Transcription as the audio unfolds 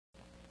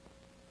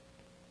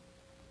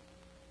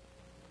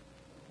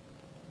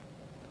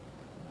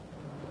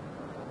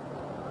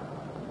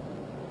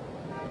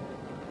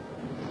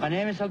My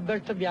name is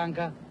Alberto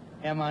Bianca.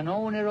 I'm an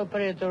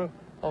owner-operator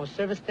of a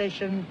service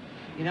station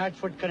in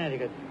Hartford,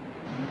 Connecticut.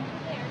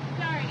 There,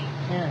 sorry.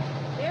 Yeah.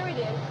 There it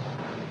is.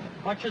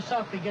 Watch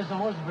yourself, because the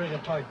horse break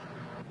apart.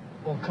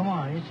 Oh, come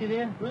on, you see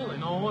there? Really,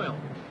 no oil.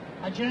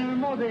 A general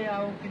mode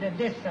qui da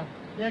destra,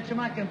 l'altra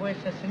macchina può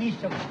essere a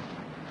sinistra.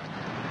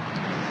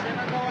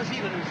 $7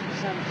 even in 6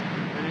 cents.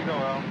 There you go,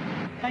 Al.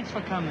 Thanks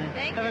for coming.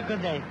 Thank Have you. a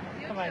good day.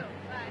 You Bye-bye. too.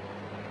 Bye.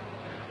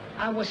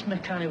 I was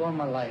mechanic all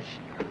my life.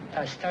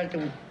 I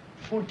started with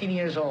 14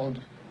 years old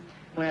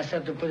when I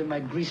started putting my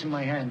grease in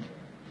my hand.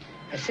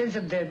 And since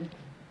then,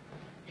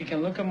 you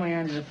can look at my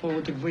hand as a full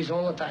with the grease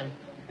all the time.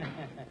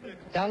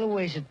 There are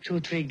always 2 or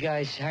 3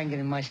 guys hanging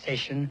in my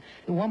station.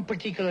 One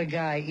particular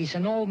guy is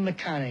an old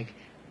mechanic.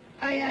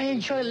 I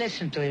enjoy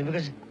listening to him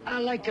because I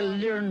like to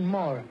learn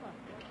more.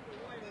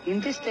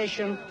 In this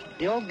station,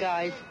 the old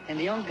guys and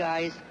the young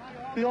guys,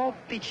 we all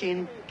pitch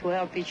in to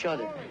help each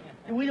other.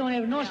 We don't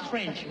have no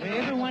strange.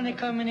 Everyone that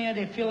come in here,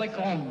 they feel like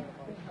home.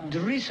 The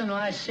reason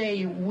why I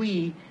say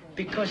we,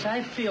 because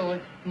I feel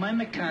my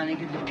mechanic,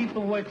 the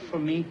people who work for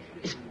me,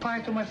 is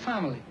part of my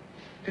family.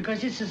 Because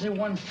this is a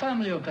one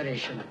family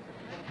operation.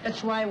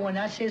 That's why when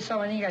I say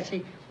something, I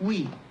say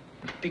we.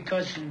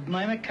 Because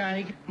my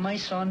mechanic, my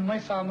son, my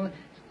family,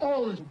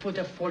 all put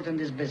effort in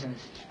this business.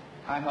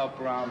 I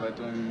help around by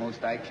doing the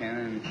most I can,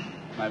 and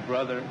my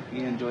brother, he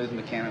enjoys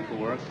mechanical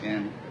work,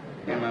 and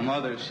my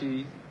mother,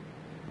 she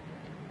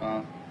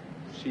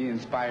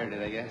inspired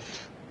it, I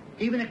guess.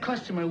 Even a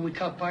customer, we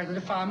call part of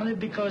the family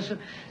because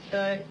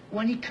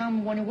when he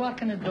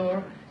walk in the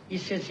door, he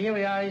says, "Here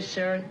we are,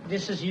 sir.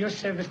 This is your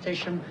service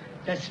station.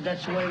 That's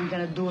what we're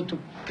gonna do to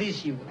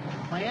please you."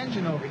 My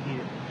engine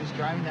overheated. Just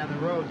driving down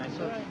the road, and I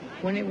saw.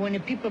 When the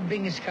people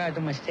bring his car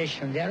to my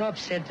station, they're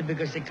upset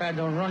because the car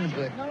don't run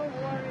good.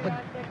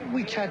 But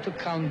we try to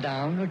calm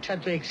down. We try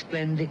to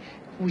explain.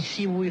 We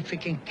see if we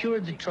can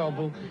cure the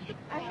trouble.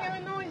 I hear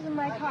a noise in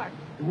my car.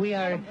 We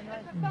are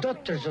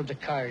doctors of the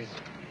cars.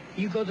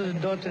 You go to the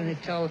doctor and they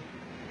tell,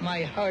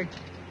 "My heart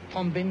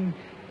pumping,"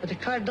 but the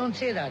car don't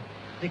say that.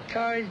 The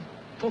car is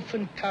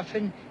puffing,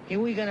 coughing,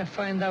 and we're gonna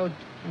find out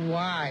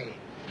why.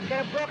 You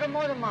got a broken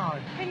motor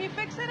mouth. Can you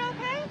fix it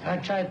okay? I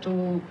try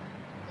to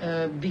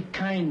be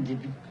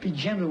kind, be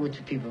gentle with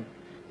the people.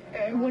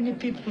 When the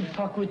people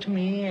talk with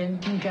me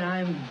and think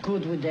I'm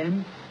good with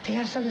them, they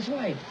are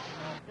satisfied.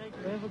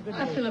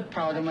 I feel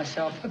proud of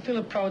myself. I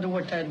feel proud of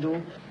what I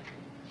do.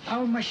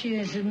 Our machine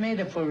is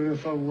made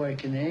for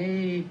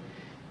working.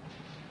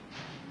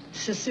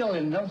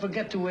 Sicilian, don't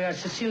forget to wear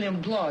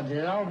Sicilian blood.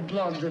 Our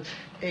blood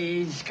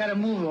is got to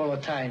move all the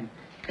time.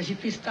 Because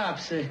if it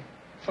stops,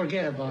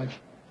 forget about it.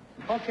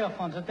 Okay,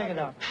 Alfonso, take it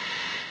out.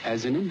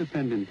 As an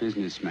independent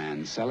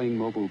businessman selling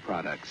mobile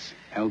products,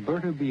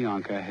 Alberto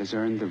Bianca has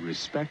earned the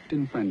respect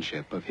and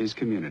friendship of his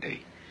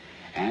community.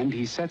 And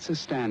he sets a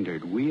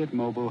standard we at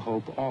Mobile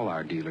hope all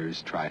our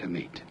dealers try to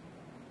meet.